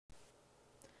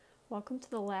Welcome to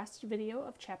the last video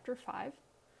of Chapter 5,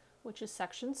 which is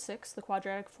Section 6, the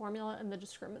quadratic formula and the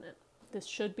discriminant. This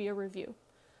should be a review.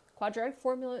 The quadratic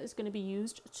formula is going to be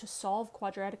used to solve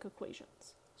quadratic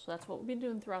equations. So that's what we've been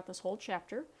doing throughout this whole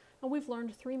chapter, and we've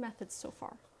learned 3 methods so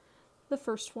far. The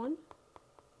first one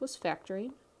was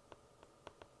factoring.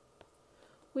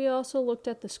 We also looked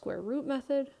at the square root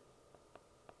method.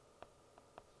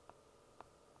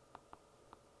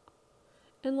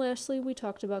 And lastly, we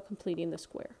talked about completing the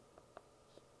square.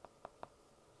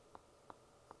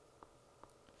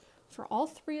 For all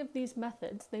 3 of these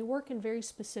methods, they work in very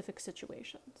specific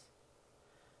situations.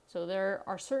 So there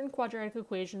are certain quadratic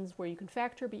equations where you can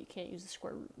factor, but you can't use the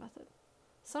square root method.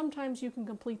 Sometimes you can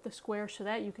complete the square so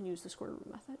that you can use the square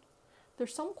root method.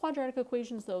 There's some quadratic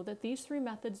equations, though, that these 3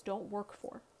 methods don't work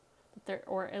for,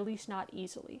 or at least not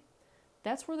easily.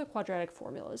 That's where the quadratic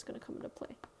formula is going to come into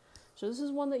play. So this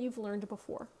is one that you've learned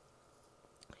before.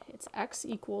 It's x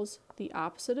equals the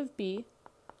opposite of b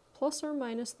plus or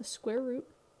minus the square root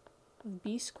of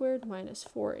b squared minus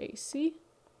 4ac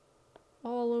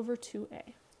all over 2a.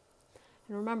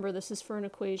 And remember, this is for an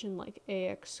equation like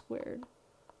ax squared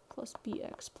plus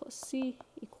bx plus c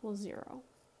equals 0.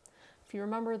 If you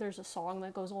remember, there's a song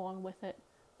that goes along with it.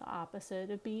 The opposite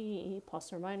of b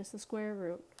plus or minus the square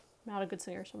root. I'm not a good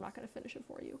singer, so I'm not going to finish it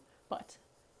for you. But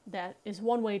that is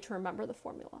one way to remember the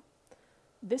formula.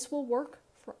 This will work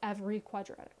for every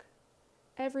quadratic.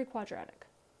 Every quadratic.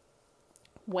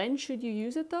 When should you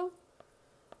use it, though?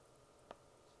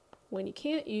 When you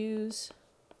can't use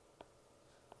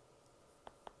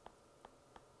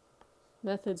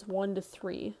methods 1 to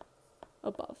 3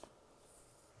 above.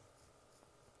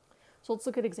 So let's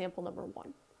look at example number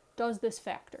 1. Does this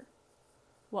factor?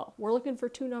 Well, we're looking for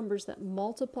 2 numbers that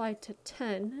multiply to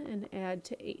 10 and add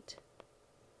to 8.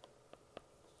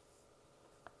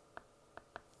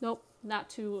 Nope, not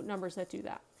 2 numbers that do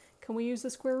that. Can we use the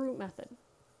square root method?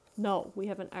 No, we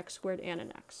have an x squared and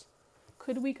an x.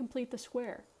 Could we complete the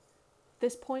square? At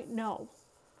this point, no,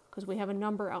 because we have a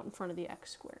number out in front of the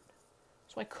x squared.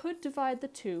 So I could divide the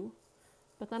 2,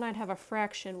 but then I'd have a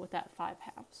fraction with that 5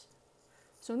 halves.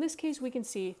 So in this case, we can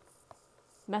see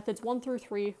methods 1 through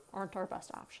 3 aren't our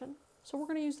best option. So we're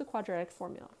going to use the quadratic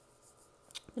formula.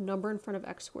 The number in front of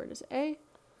x squared is a,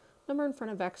 number in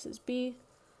front of x is b,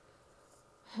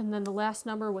 and then the last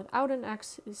number without an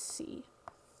x is c.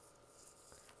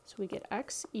 So we get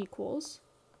x equals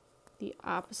the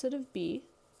opposite of b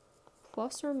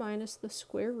plus or minus the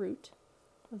square root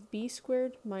of b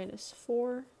squared minus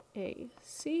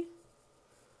 4ac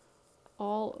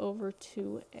all over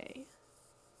 2a.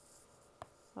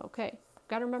 Okay,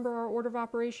 got to remember our order of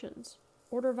operations.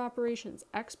 Order of operations,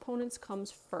 exponents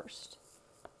comes first.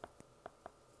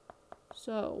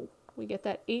 So we get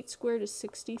that 8 squared is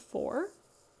 64.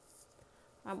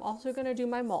 I'm also going to do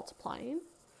my multiplying.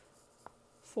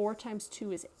 4 times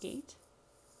 2 is 8.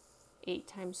 8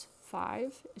 times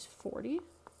 5 is 40.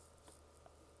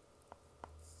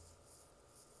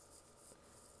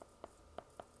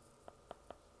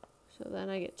 So then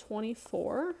I get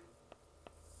 24.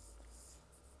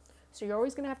 So you're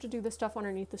always going to have to do the stuff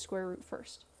underneath the square root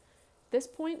first. This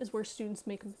point is where students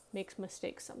make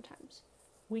mistakes sometimes.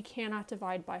 We cannot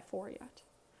divide by 4 yet.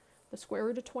 The square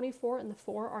root of 24 and the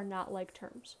 4 are not like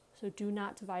terms, so do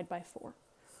not divide by 4.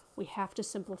 We have to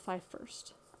simplify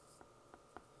first.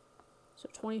 So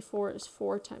 24 is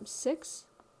 4 times 6.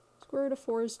 Square root of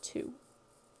 4 is 2.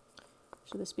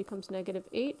 So this becomes negative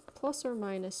 8 plus or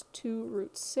minus 2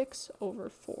 root 6 over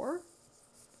 4.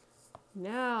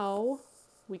 Now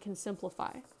we can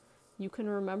simplify. You can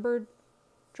remember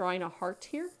drawing a heart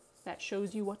here. That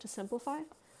shows you what to simplify.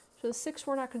 So the 6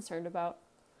 we're not concerned about.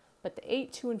 But the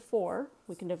 8, 2, and 4,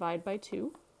 we can divide by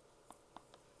 2.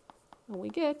 And we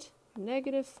get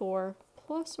negative 4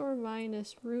 plus or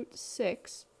minus root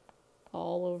 6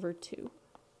 all over 2.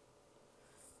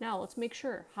 Now let's make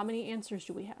sure. How many answers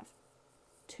do we have?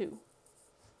 2.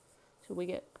 So we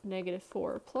get negative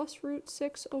 4 plus root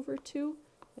 6 over 2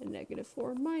 and negative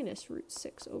 4 minus root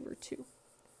 6 over 2,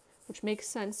 which makes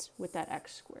sense with that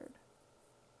x squared.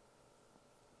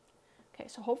 Okay,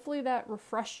 so hopefully that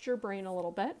refreshed your brain a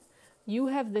little bit. You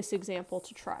have this example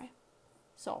to try.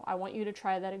 So I want you to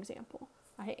try that example.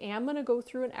 I am going to go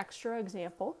through an extra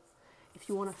example. If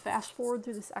you want to fast forward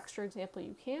through this extra example,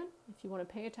 you can. If you want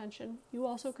to pay attention, you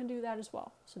also can do that as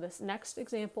well. So this next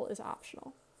example is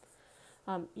optional.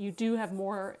 You do have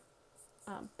more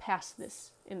past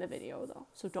this in the video though,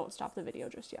 so don't stop the video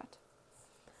just yet.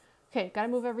 Okay, got to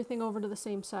move everything over to the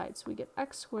same side. So we get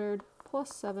x squared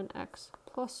plus 7x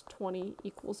plus 20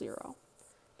 equals 0.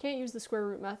 Can't use the square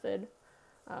root method.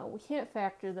 We can't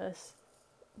factor this.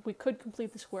 we could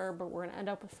complete the square, but we're going to end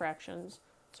up with fractions.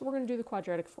 So we're going to do the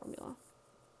quadratic formula.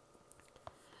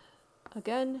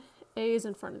 Again, a is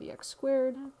in front of the x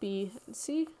squared, b and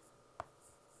c.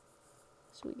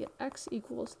 So we get x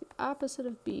equals the opposite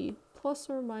of b plus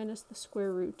or minus the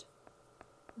square root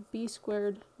of b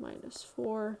squared minus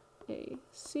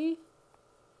 4ac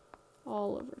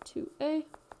all over 2a.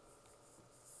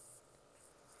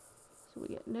 So we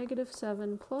get negative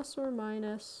 7 plus or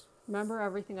minus, remember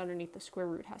everything underneath the square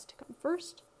root has to come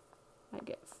first. I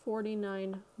get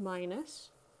 49 minus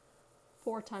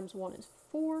 4 times 1 is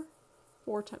 4.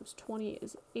 4 times 20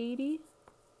 is 80.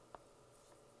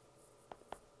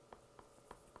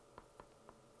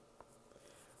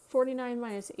 (49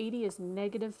 minus 80 is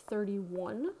negative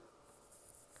 31.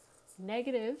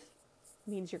 Negative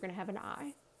means you're going to have an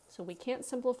I. So we can't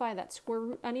simplify that square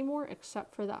root anymore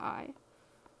except for the I.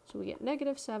 So we get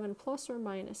negative 7 plus or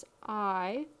minus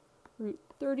I root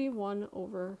 31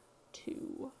 over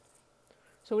 2.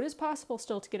 So it is possible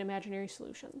still to get imaginary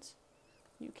solutions.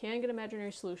 You can get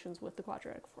imaginary solutions with the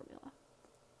quadratic formula.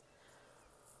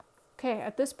 Okay,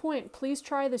 at this point, please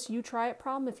try this you try it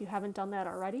problem if you haven't done that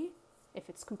already. If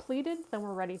it's completed, then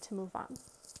we're ready to move on.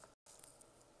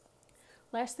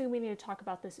 Last thing we need to talk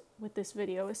about with this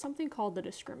video is something called the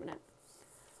discriminant.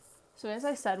 So as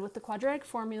I said, with the quadratic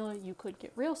formula, you could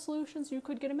get real solutions, you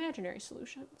could get imaginary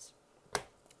solutions.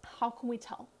 How can we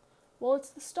tell? Well, it's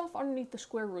the stuff underneath the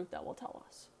square root that will tell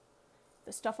us. If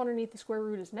the stuff underneath the square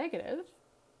root is negative,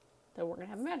 then we're going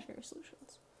to have imaginary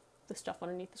solutions. If the stuff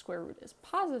underneath the square root is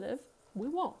positive, we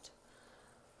won't.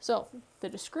 So the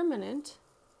discriminant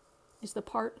is the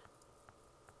part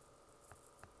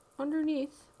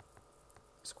underneath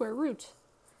square root.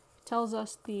 It tells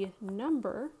us the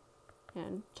number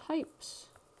and types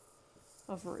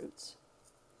of roots.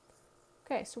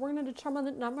 Okay, so we're going to determine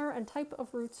the number and type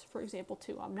of roots for example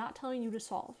 2. I'm not telling you to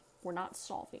solve. We're not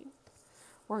solving.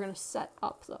 We're going to set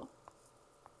up though.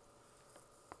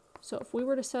 So if we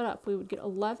were to set up, we would get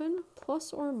 11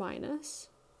 plus or minus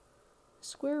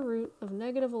square root of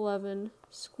negative 11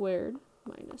 squared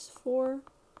minus 4ac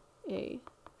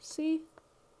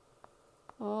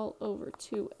all over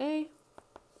 2a.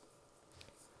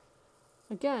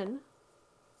 Again,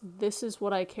 this is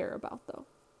what I care about though.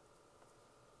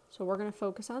 So we're going to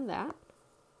focus on that.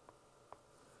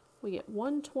 We get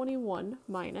 121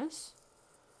 minus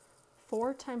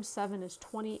 4 times 7 is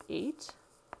 28.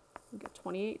 We get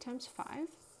 28 times 5.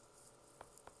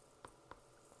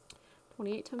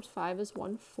 28 times 5 is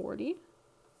 140.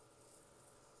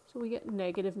 So we get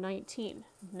negative 19.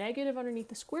 Negative underneath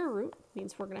the square root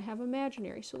means we're going to have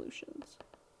imaginary solutions.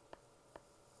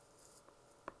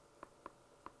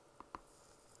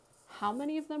 How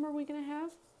many of them are we going to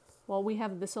have? Well, we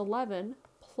have this 11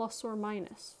 plus or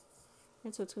minus.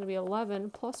 And so it's going to be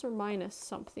 11 plus or minus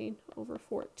something over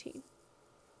 14.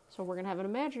 So we're going to have an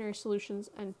imaginary solutions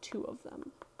and 2 of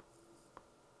them.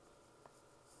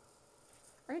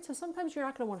 All right, so sometimes you're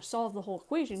not going to want to solve the whole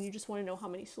equation. You just want to know how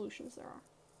many solutions there are.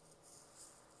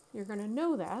 You're going to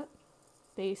know that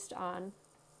based on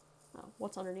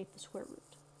what's underneath the square root.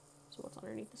 So what's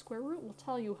underneath the square root will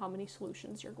tell you how many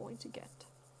solutions you're going to get.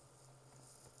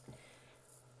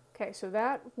 Okay, so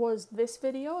that was this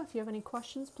video. If you have any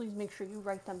questions, please make sure you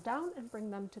write them down and bring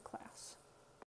them to class.